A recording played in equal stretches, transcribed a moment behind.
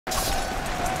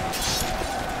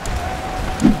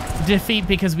Defeat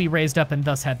because we raised up and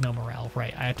thus had no morale.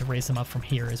 Right, I had to raise them up from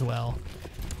here as well.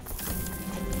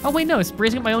 Oh, wait, no, it's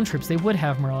raising up my own troops. They would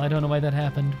have morale. I don't know why that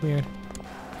happened. Weird.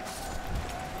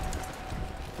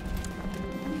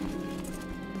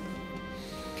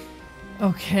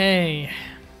 Okay.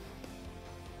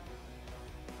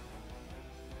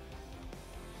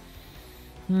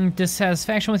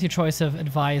 Dissatisfaction with your choice of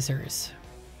advisors.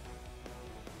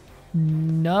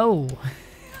 No.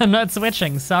 I'm not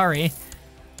switching, sorry.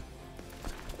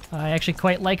 I actually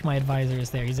quite like my advisors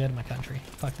there. He's out of my country.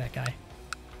 Fuck that guy.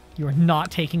 You are not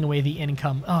taking away the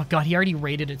income. Oh god, he already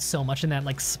rated it so much in that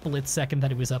like split second that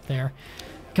it was up there.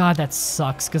 God, that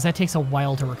sucks, because that takes a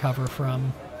while to recover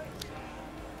from.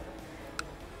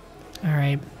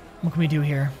 Alright, what can we do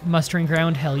here? Mustering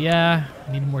ground, hell yeah.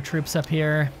 I need more troops up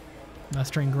here.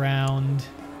 Mustering ground.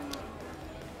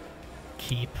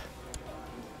 Keep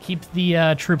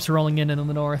the troops rolling in the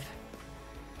north.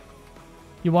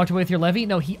 You walked away with your levy?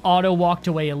 No, he auto-walked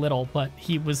away a little, but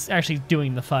he was actually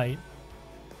doing the fight.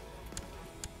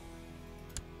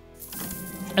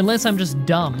 Unless I'm just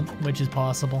dumb, which is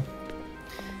possible.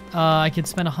 I could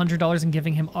spend $100 in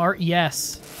giving him art.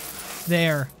 Yes.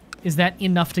 There. Is that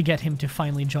enough to get him to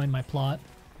finally join my plot?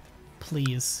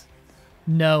 Please.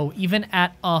 No. Even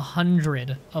at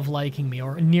 100 of liking me,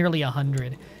 or nearly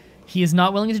 100, he is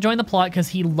not willing to join the plot because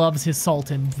he loves his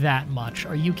sultan that much.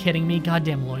 Are you kidding me?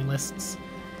 Goddamn loyalists.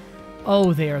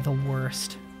 Oh, they are the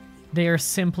worst. They are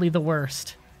simply the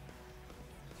worst.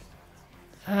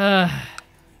 I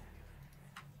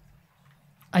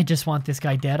just want this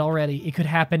guy dead already. It could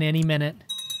happen any minute.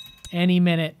 Any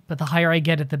minute. But the higher I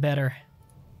get it, the better.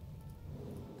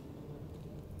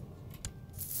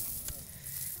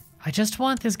 I just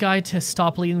want this guy to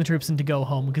stop leading the troops and to go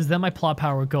home, because then my plot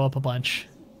power would go up a bunch.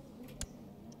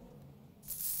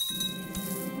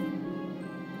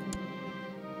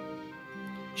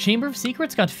 Chamber of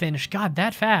Secrets got finished. God,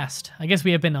 that fast. I guess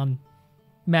we have been on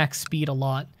max speed a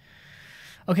lot.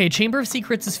 Okay, Chamber of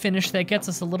Secrets is finished. That gets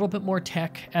us a little bit more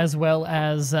tech, as well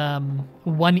as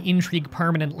one intrigue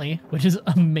permanently, which is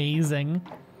amazing.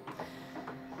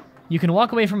 You can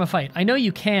walk away from a fight. I know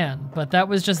you can, but that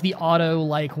was just the auto,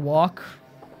 like, walk.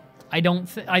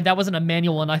 That wasn't a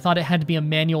manual one. I thought it had to be a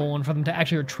manual one for them to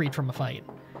actually retreat from a fight.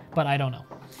 But I don't know.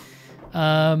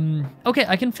 Okay,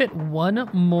 I can fit one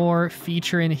more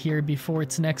feature in here before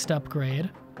its next upgrade.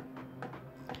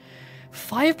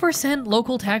 5%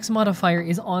 local tax modifier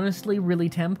is honestly really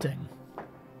tempting,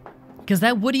 because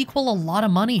that would equal a lot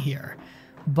of money here.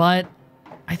 But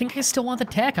I think I still want the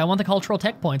tech. I want the cultural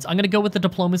tech points. I'm going to go with the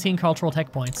diplomacy and cultural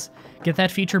tech points. Get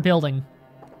that feature building.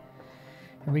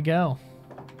 Here we go.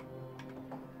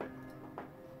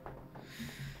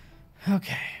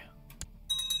 Okay.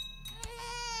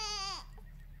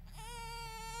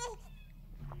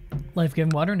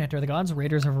 Life-giving water, nectar of the gods.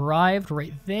 Raiders have arrived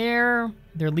right there.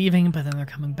 They're leaving, but then they're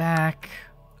coming back.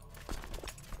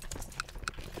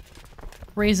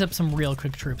 Raise up some real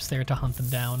quick troops there to hunt them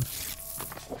down.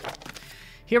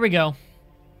 Here we go.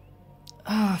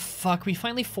 Ah, fuck. We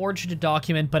finally forged a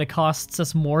document, but it costs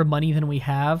us more money than we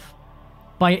have.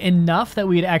 By enough that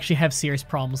we'd actually have serious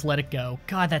problems. Let it go.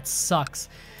 God, that sucks.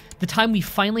 The time we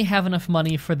finally have enough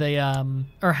money for the,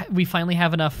 we finally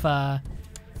have enough,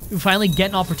 we finally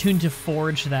get an opportunity to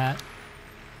forge that.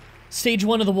 Stage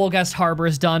 1 of the Wolgast Harbor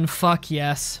is done. Fuck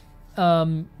yes.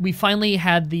 We finally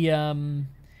had the,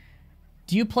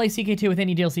 do you play CK2 with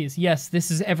any DLCs? Yes, this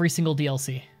is every single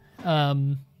DLC.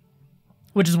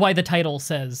 Which is why the title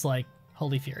says, like,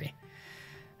 Holy Fury.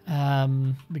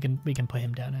 We can put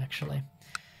him down, actually.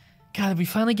 God, we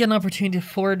finally get an opportunity to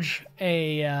forge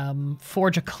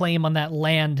a claim on that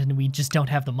land, and we just don't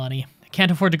have the money. I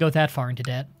can't afford to go that far into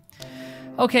debt.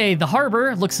 Okay, the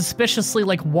harbor looks suspiciously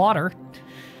like water.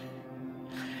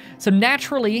 So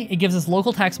naturally, it gives us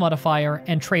local tax modifier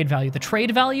and trade value. The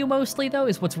trade value mostly, though,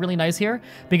 is what's really nice here,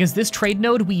 because this trade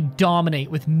node we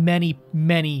dominate with many,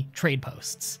 many trade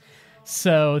posts.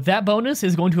 So that bonus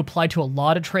is going to apply to a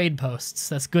lot of trade posts.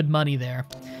 That's good money there.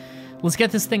 Let's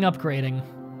get this thing upgrading.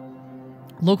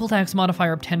 Local tax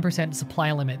modifier up 10%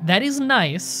 supply limit. That is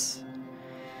nice.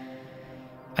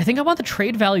 I think I want the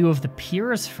trade value of the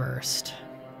piers first.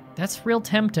 That's real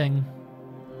tempting.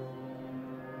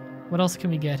 What else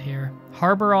can we get here?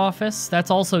 Harbor office,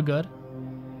 that's also good.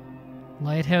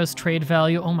 Lighthouse trade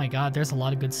value. Oh my god, there's a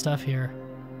lot of good stuff here.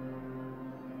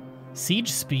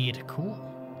 Siege speed, cool.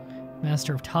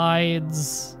 Master of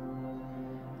tides.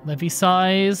 Levy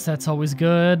size, that's always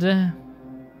good.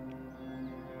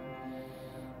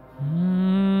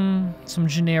 Some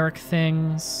generic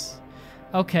things.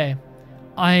 Okay.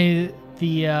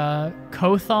 The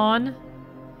Kothon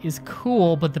is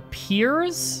cool, but the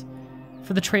piers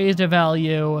for the trade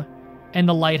value, and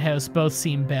the lighthouse both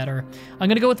seem better. I'm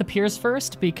going to go with the piers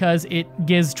first because it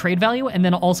gives trade value and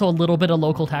then also a little bit of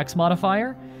local tax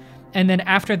modifier. And then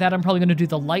after that, I'm probably going to do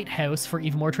the lighthouse for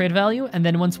even more trade value. And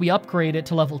then once we upgrade it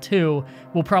to level 2,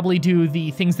 we'll probably do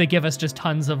the things that give us just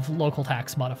tons of local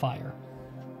tax modifier.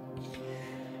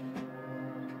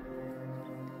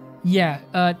 Yeah,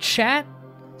 chat,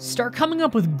 start coming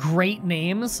up with great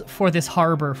names for this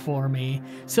harbor for me.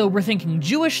 So we're thinking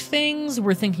Jewish things,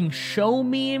 we're thinking show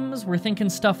memes, we're thinking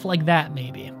stuff like that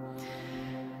maybe.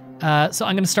 So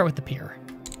I'm going to start with the pier.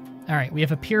 All right, we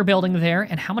have a pier building there,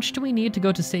 and how much do we need to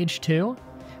go to stage 2?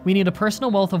 We need a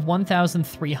personal wealth of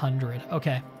 1,300.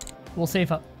 Okay, we'll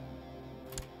save up.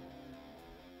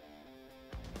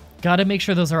 Gotta make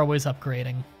sure those are always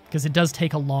upgrading, because it does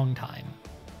take a long time.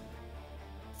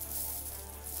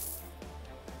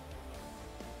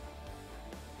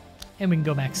 And we can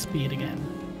go max speed again.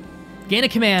 Gain a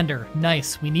commander.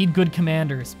 Nice, we need good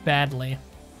commanders, badly.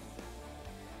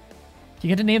 You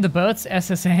get to name the boats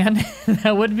SSN?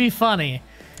 That would be funny.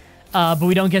 But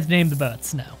we don't get to name the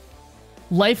boats, no.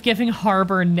 Life-giving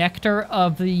harbor, nectar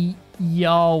of the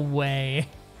Yahweh.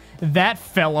 That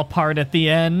fell apart at the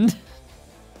end.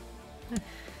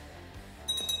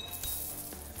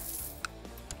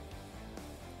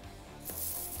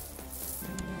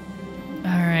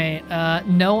 Alright,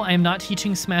 no, I'm not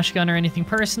teaching Smash Gun or anything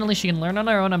personally. She can learn on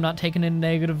her own. I'm not taking a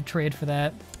negative trade for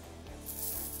that.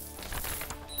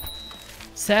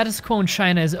 Status quo in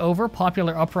China is over.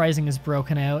 Popular uprising is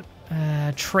broken out.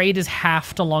 Trade is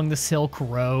halved along the Silk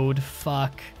Road.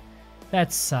 Fuck.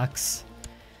 That sucks.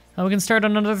 We can start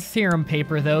on another theorem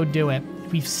paper, though. Do it.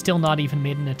 We've still not even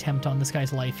made an attempt on this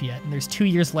guy's life yet, and there's 2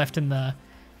 years left in the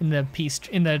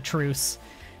truce.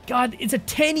 God, it's a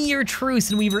 10-year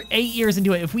truce, and we were 8 years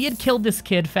into it. If we had killed this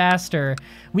kid faster,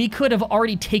 we could have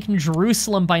already taken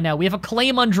Jerusalem by now. We have a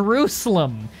claim on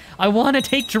Jerusalem. I want to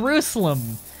take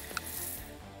Jerusalem.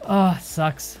 Oh, it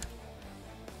sucks.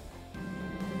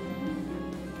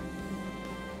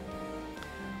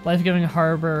 Life-giving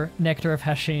harbor, nectar of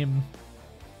Hashim.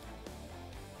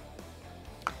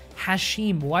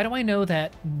 Hashim. Why do I know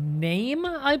that name?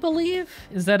 I believe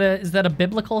is that a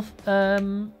biblical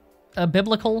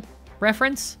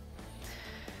reference?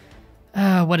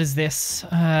 What is this?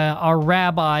 Our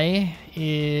rabbi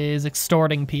is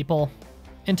extorting people.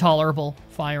 Intolerable.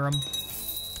 Fire him.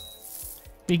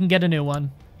 We can get a new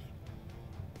one.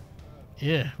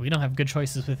 Yeah, we don't have good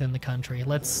choices within the country.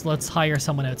 Let's hire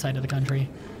someone outside of the country.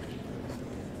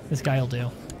 This guy will do.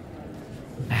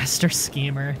 Master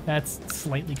schemer. That's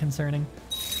slightly concerning.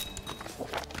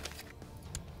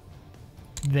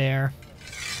 There.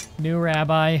 New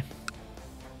rabbi.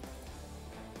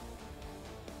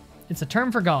 It's a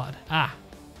term for God. Ah.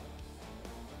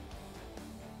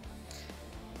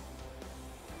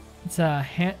 It's a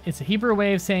Hebrew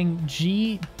way of saying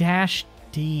G-D.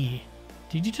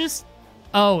 Did you just...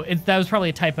 Oh, that was probably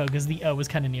a typo because the O was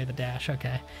kind of near the dash. Okay.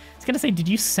 I was going to say, did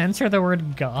you censor the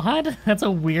word God? That's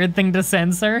a weird thing to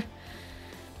censor.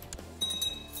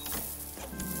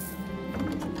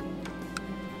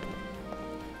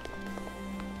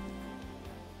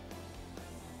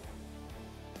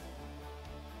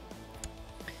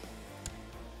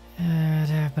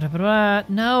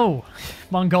 No.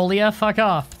 Mongolia, fuck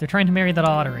off. They're trying to marry that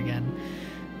otter again.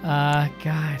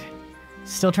 God.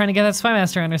 Still trying to get that spy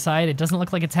master on her side. It doesn't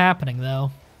look like it's happening,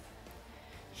 though.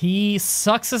 He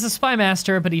sucks as a spy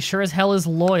master, but he sure as hell is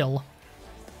loyal.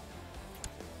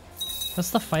 What's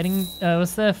the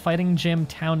fighting gym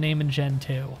town name in Gen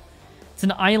 2? It's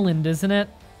an island, isn't it?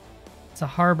 It's a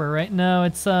harbor, right? No,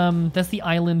 it's that's the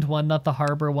island one, not the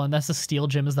harbor one. That's the steel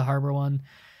gym is the harbor one.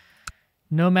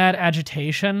 Nomad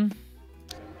agitation.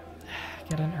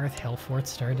 Get an Earth Hill fort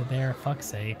started there, fuck's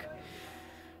sake.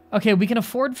 Okay, we can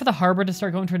afford for the harbor to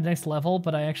start going to the next level,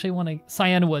 but I actually want to...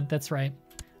 Cyanwood, that's right.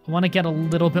 I want to get a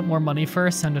little bit more money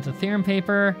first, send it to theorem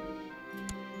paper.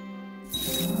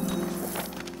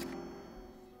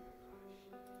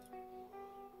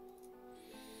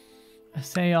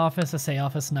 Assay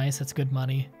office, nice, that's good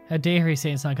money. How dare you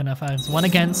say it's not good enough? I was 1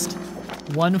 against,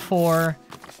 1-4,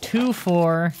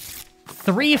 2-4,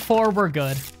 3-4, we're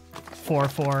good.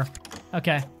 4-4.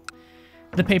 Okay.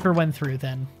 The paper went through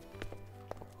then.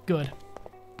 Good.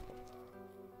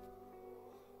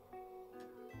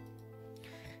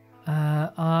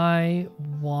 I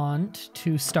want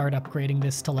to start upgrading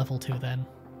this to level 2 then.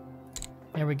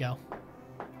 There we go.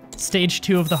 Stage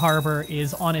 2 of the harbor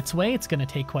is on its way. It's going to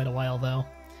take quite a while, though.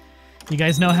 You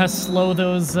guys know how slow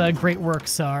those great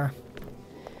works are.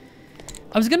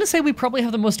 I was going to say we probably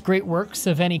have the most great works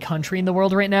of any country in the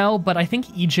world right now, but I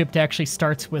think Egypt actually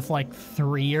starts with like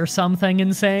 3 or something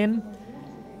insane.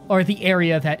 Or the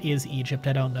area that is Egypt.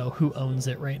 I don't know who owns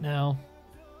it right now.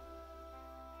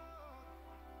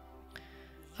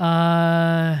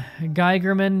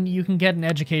 Geigerman, you can get an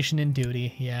education in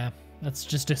duty. Yeah, that's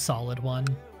just a solid one.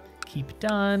 Keep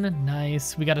done.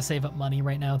 Nice. We got to save up money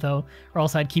right now, though, or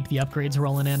else I'd keep the upgrades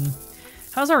rolling in.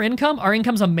 How's our income? Our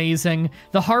income's amazing.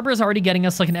 The harbor is already getting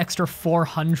us like an extra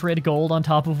 400 gold on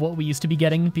top of what we used to be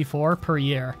getting before per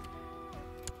year.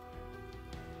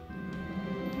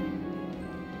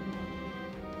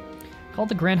 Called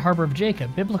the Grand Harbor of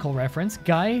Jacob. Biblical reference.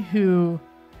 Guy who...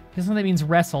 Isn't that means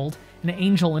wrestled an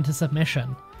angel into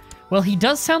submission? Well, he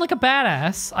does sound like a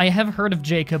badass. I have heard of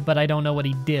Jacob, but I don't know what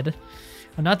he did.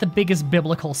 I'm not the biggest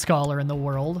biblical scholar in the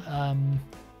world.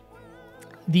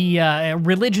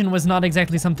 Religion was not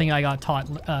exactly something I got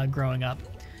taught growing up.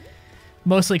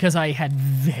 Mostly because I had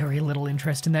very little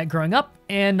interest in that growing up,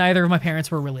 and neither of my parents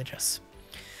were religious.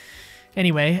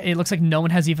 Anyway, it looks like no one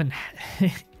has even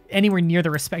anywhere near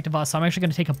the respect of us, so I'm actually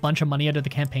going to take a bunch of money out of the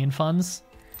campaign funds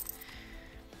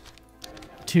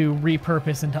to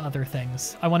repurpose into other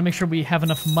things. I want to make sure we have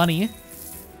enough money.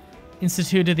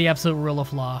 Instituted the absolute rule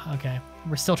of law. Okay,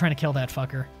 we're still trying to kill that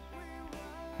fucker.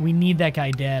 We need that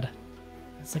guy dead.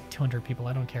 It's like 200 people.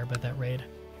 I don't care about that raid.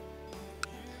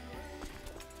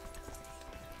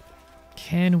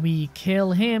 Can we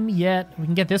kill him yet? We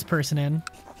can get this person in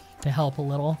to help a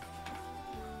little.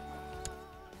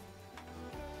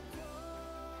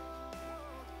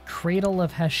 Cradle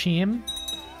of Hashim.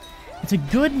 It's a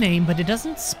good name, but it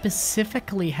doesn't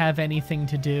specifically have anything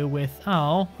to do with...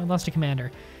 Oh, I lost a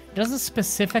commander. It doesn't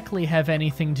specifically have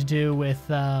anything to do with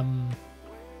a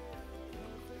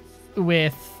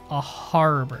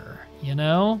harbor, you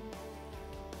know?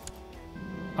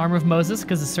 Arm of Moses,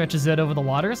 because it stretches out over the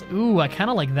waters. Ooh, I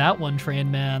kind of like that one, Train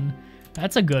Man.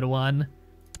 That's a good one.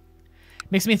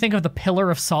 Makes me think of the Pillar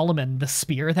of Solomon, the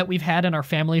spear that we've had in our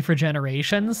family for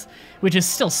generations, which is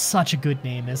still such a good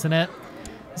name, isn't it?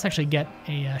 Let's actually get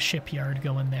a shipyard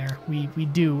going there. We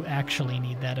do actually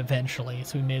need that eventually,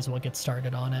 so we may as well get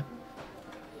started on it.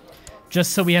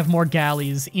 Just so we have more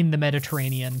galleys in the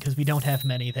Mediterranean, because we don't have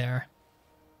many there.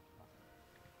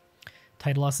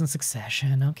 Title loss in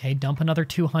succession. Okay, dump another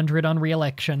 200 on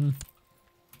re-election.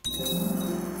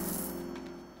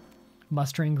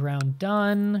 Mustering ground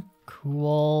done.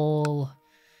 Cool.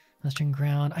 Mustering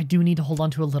ground. I do need to hold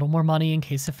on to a little more money in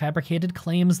case of fabricated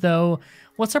claims, though.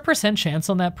 What's our percent chance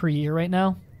on that per year right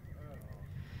now?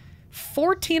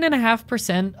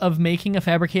 14.5% of making a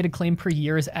fabricated claim per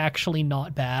year is actually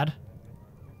not bad.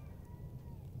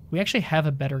 We actually have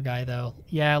a better guy, though.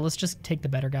 Yeah, let's just take the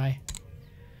better guy.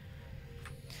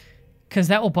 Because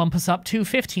that will bump us up to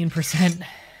 15%.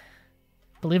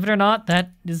 Believe it or not,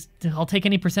 that is... I'll take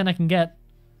any percent I can get.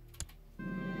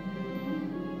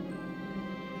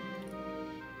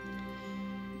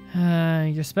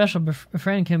 Your special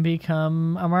friend can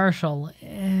become a marshal.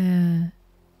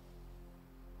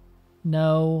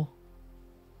 No.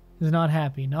 He's not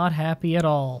happy. Not happy at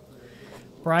all.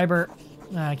 Briber.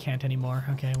 I can't anymore.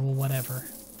 Okay, well, whatever.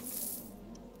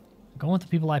 I'm going with the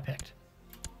people I picked.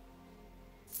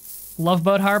 Love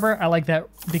Boat Harbor? I like that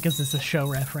because it's a show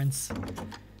reference.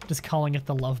 Just calling it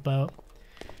the Love Boat.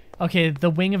 Okay, the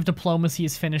Wing of Diplomacy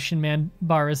is finished in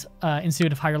Manbar's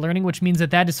Institute of Higher Learning, which means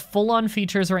that is full-on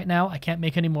features right now. I can't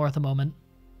make any more at the moment.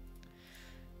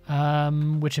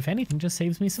 Which, if anything, just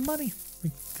saves me some money.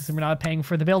 Because we're not paying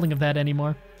for the building of that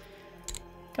anymore.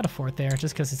 Got a fort there,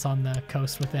 just because it's on the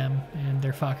coast with them, and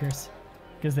they're fuckers.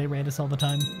 Because they raid us all the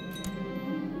time.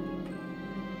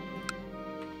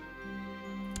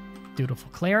 Dutiful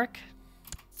Cleric.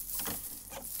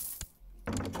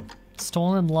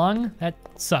 Stolen Lung? That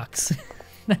sucks.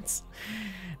 That's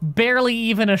barely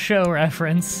even a show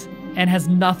reference and has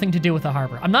nothing to do with the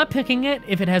harbor. I'm not picking it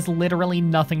if it has literally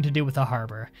nothing to do with the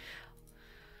harbor.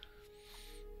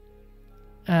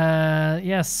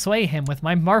 Yeah, sway him with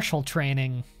my martial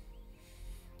training.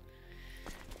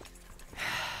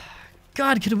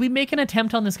 God, could we make an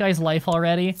attempt on this guy's life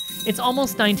already? It's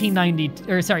almost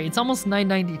 1990, or sorry, it's almost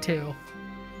 992.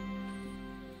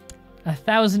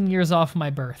 1,000 years off my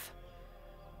birth.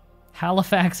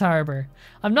 Halifax Harbor.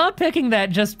 I'm not picking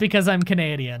that just because I'm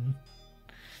Canadian.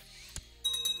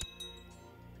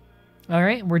 All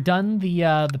right, we're done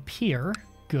the pier.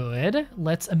 Good.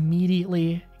 Let's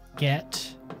immediately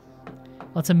get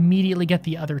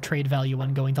the other trade value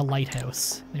one going, the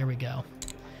lighthouse. There we go.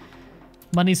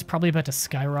 Money's probably about to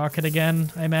skyrocket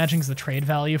again, I imagine, because the trade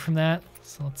value from that.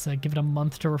 So let's give it a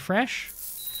month to refresh.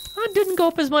 It didn't go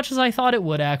up as much as I thought it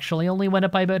would, actually. Only went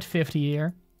up by about 50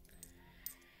 here.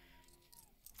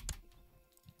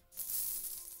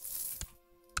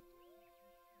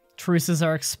 Truces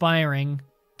are expiring.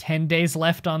 10 days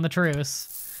left on the truce.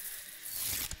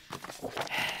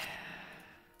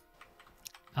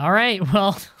 All right,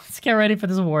 well, let's get ready for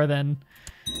this war then.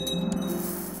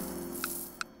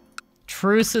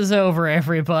 Truce is over,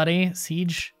 everybody.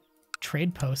 Siege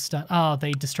trade post. Oh,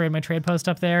 they destroyed my trade post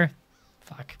up there.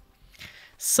 Fuck.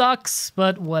 Sucks,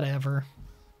 but whatever.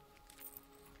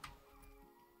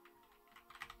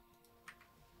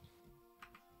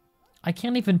 I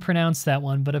can't even pronounce that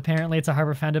one, but apparently it's a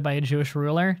harbor founded by a Jewish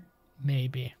ruler.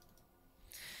 Maybe.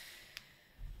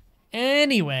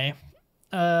 Anyway,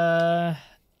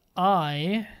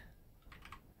 I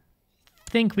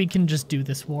think we can just do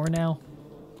this war now.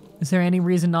 Is there any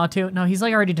reason not to? No, he's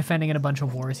like already defending in a bunch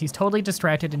of wars. He's totally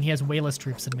distracted and he has way less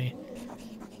troops than me.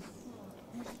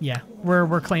 Yeah,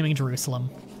 we're claiming Jerusalem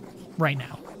right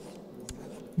now.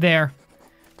 There.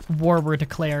 War were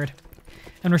declared.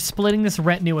 And we're splitting this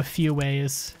retinue a few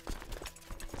ways.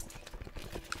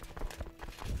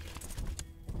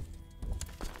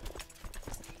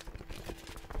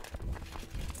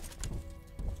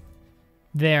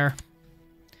 There.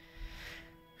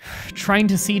 Trying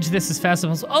to siege this as fast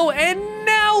as possible. Oh, and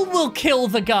now we'll kill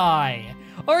the guy!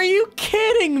 Are you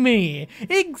kidding me?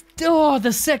 Oh,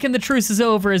 the second the truce is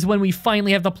over is when we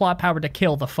finally have the plot power to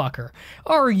kill the fucker.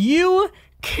 Are you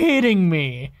kidding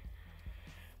me?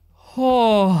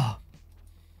 Oh.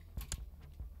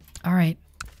 All right.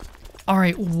 All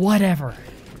right, whatever.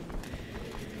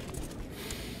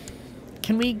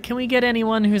 Can we get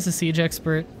anyone who's a siege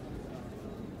expert?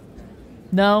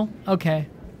 No? Okay.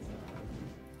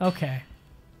 Okay.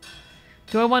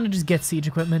 Do I want to just get siege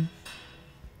equipment?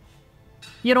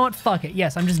 You know what? Fuck it.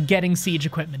 Yes, I'm just getting siege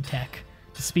equipment tech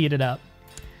to speed it up.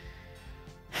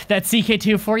 That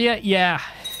CK2 for you? Yeah.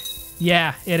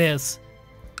 Yeah, it is.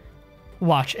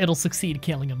 Watch, it'll succeed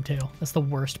killing him too. That's the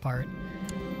worst part.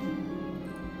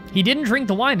 He didn't drink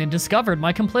the wine and discovered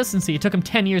my complicity. It took him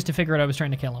 10 years to figure out I was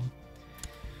trying to kill him.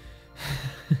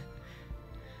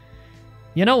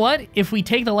 You know what? If we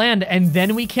take the land and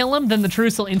then we kill him, then the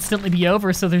truce will instantly be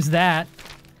over, so there's that.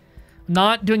 I'm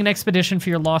not doing an expedition for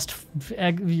your lost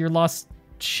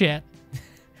shit.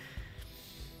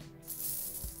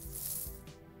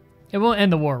 It won't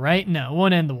end the war, right? No, it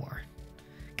won't end the war.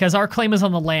 Because our claim is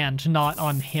on the land, not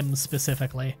on him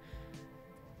specifically.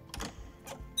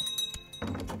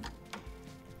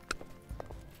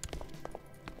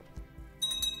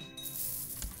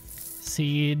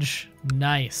 Siege.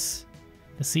 Nice.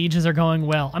 The sieges are going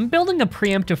well. I'm building a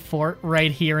preemptive fort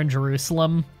right here in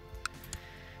Jerusalem.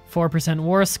 4%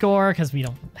 war score, because we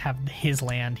don't have his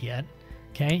land yet.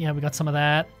 Okay, yeah, we got some of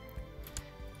that.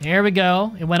 There we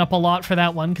go. It went up a lot for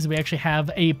that one, because we actually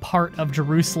have a part of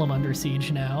Jerusalem under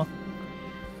siege now.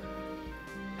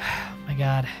 Oh my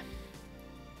god.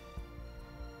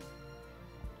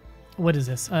 What is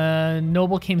this?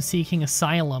 Noble came seeking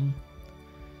asylum.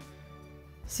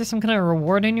 Is there some kind of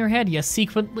reward in your head? Yes,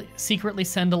 secretly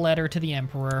send a letter to the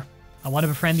Emperor. I want to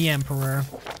befriend the Emperor.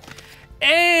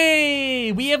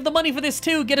 Hey! We have the money for this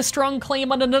too! Get a strong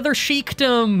claim on another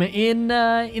sheikdom in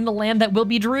the land that will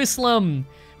be Jerusalem.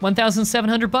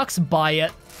 1,700 bucks, buy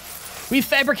it. We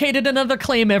fabricated another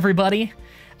claim, everybody.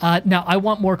 Now, I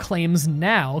want more claims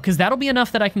now, because that'll be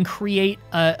enough that I can create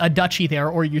a duchy there,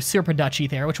 or usurp a duchy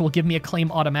there, which will give me a claim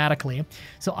automatically.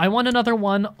 So I want another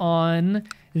one on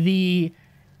the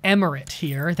emirate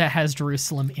here that has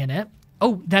Jerusalem in it.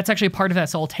 Oh, that's actually part of that,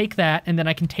 so I'll take that, and then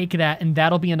I can take that, and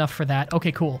that'll be enough for that.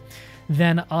 Okay, cool.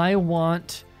 Then I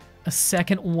want a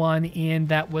second one in,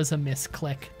 that was a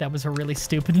misclick. That was a really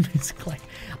stupid misclick.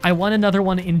 I want another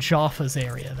one in Jaffa's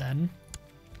area then.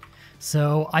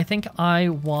 So I think I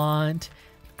want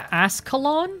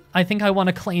Ascalon. I think I want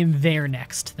to claim there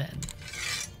next then.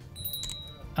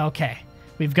 Okay,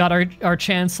 we've got our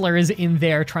chancellor is in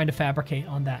there trying to fabricate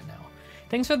on that now.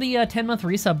 Thanks for the 10-month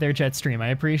resub there, Jetstream. I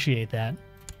appreciate that.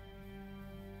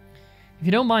 If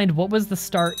you don't mind, what was the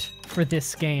start for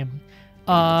this game?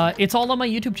 It's all on my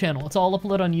YouTube channel. It's all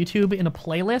uploaded on YouTube in a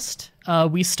playlist.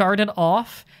 We started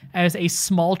off as a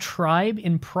small tribe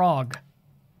in Prague.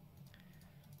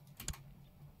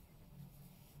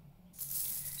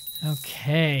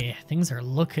 Okay, things are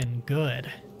looking good.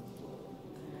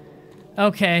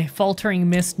 Okay, Faltering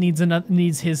Mist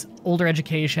needs his older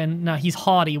education. Now, he's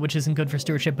haughty, which isn't good for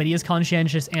stewardship, but he is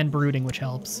conscientious and brooding, which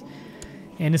helps.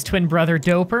 And his twin brother,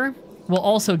 Doper, will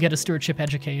also get a stewardship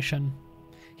education.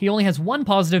 He only has one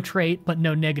positive trait, but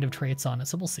no negative traits on it,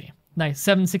 so we'll see. Nice,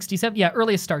 767. Yeah,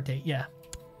 earliest start date, yeah.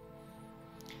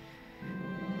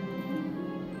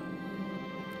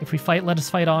 If we fight, let us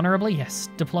fight honorably. Yes.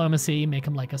 Diplomacy, make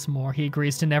him like us more. He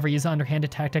agrees to never use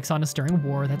underhanded tactics on us during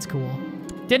war. That's cool.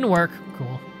 Didn't work.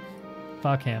 Cool.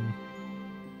 Fuck him.